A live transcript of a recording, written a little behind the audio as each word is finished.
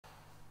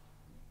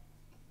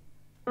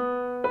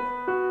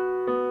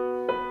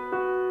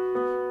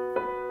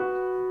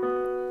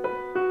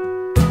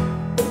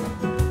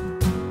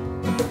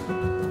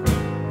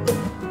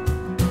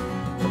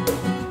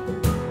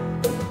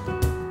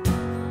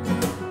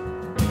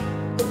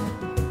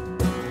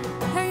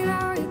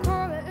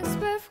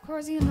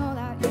'cause you know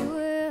that you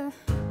will.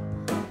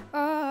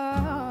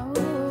 Oh,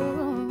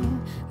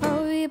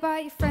 hurry by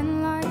your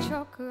friend like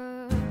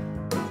chocolate.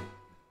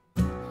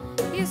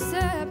 You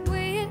said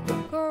we'd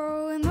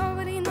go and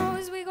nobody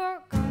knows we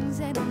got guns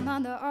hidden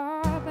under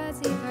our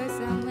petty coats,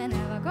 and we're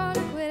never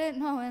gonna quit it,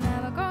 no, we're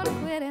never gonna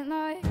quit it,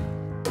 no.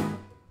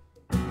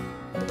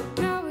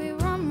 Now we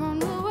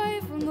run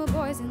away from the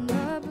boys in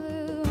the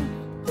blue.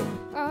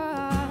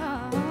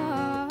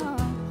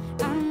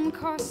 And the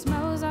car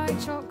smells like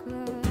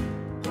chocolate.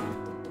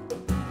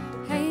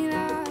 Hey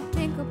now,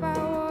 think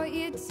about what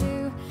you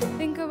do,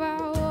 think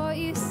about what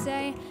you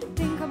say,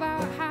 think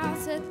about how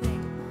to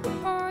think.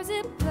 Pause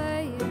it,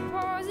 play it,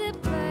 pause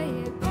it, play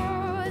it,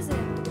 pause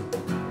it.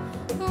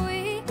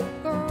 We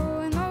go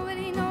and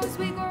nobody knows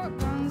we got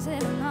guns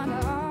hidden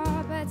under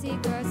our petty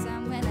coats,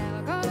 and we're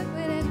never gonna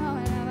quit it, no,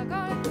 we're never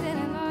gonna quit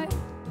it, no.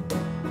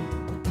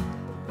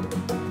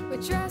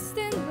 We're dressed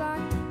in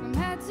black from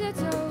head to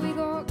toe, we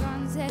got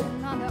guns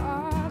hidden under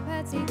our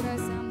petty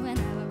coats, and we're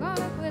never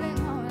gonna quit it,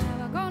 no, we're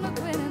never gonna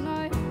quit it,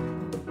 no.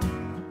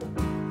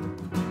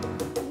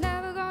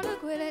 Never gonna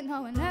quit it,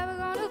 no, we're never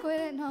gonna quit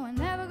it, no, we're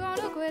never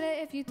gonna quit it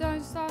if you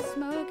don't start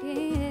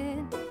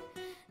smoking.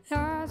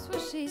 That's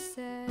what she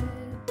said.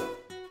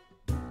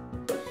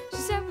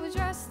 She said we're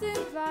dressed in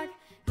black,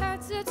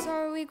 head to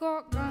toe, we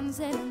got guns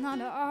hidden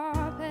under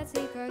our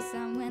petticoats,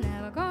 and we're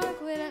never gonna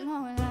quit it,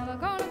 no, we're never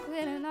gonna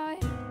quit it, no.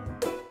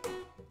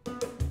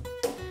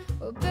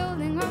 We're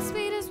building our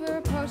speed as we're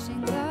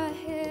approaching the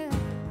hill.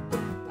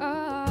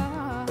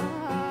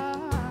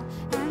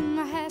 And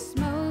my hair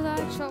smells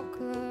like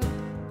chocolate.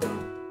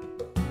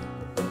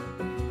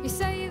 You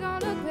say you're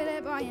gonna quit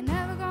it, but you're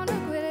never gonna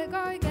quit it.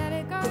 Go get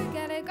it, go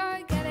get it, go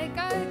get it,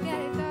 go get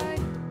it, go.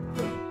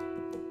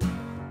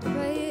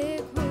 Play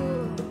it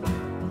cool.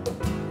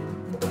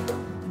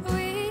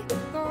 We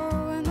go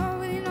and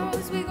nobody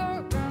knows we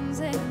got guns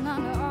hidden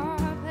under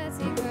our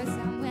petticoats,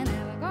 and we're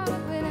never gonna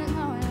quit it,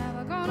 no, we're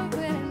never gonna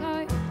quit it, no.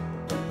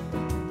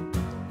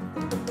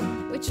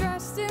 We're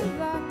dressed in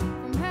black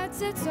from head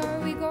to toe,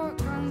 we got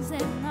guns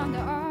hidden under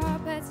our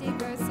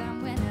petticoats,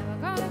 and we're never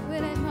gonna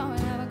quit it, no,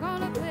 we're never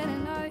gonna quit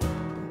it, no.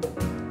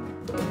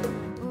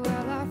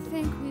 Well, I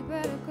think we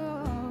better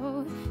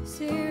go,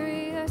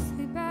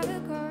 seriously better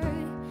go.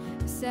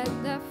 Said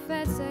the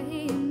feds are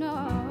here,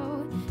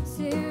 no,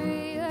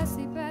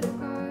 seriously better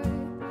go.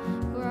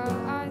 Well,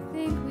 I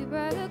think we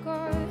better go,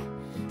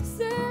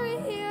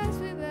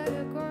 seriously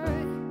better go.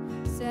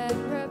 Said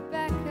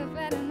Rebecca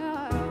better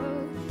know,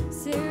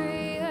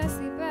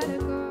 seriously better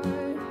go.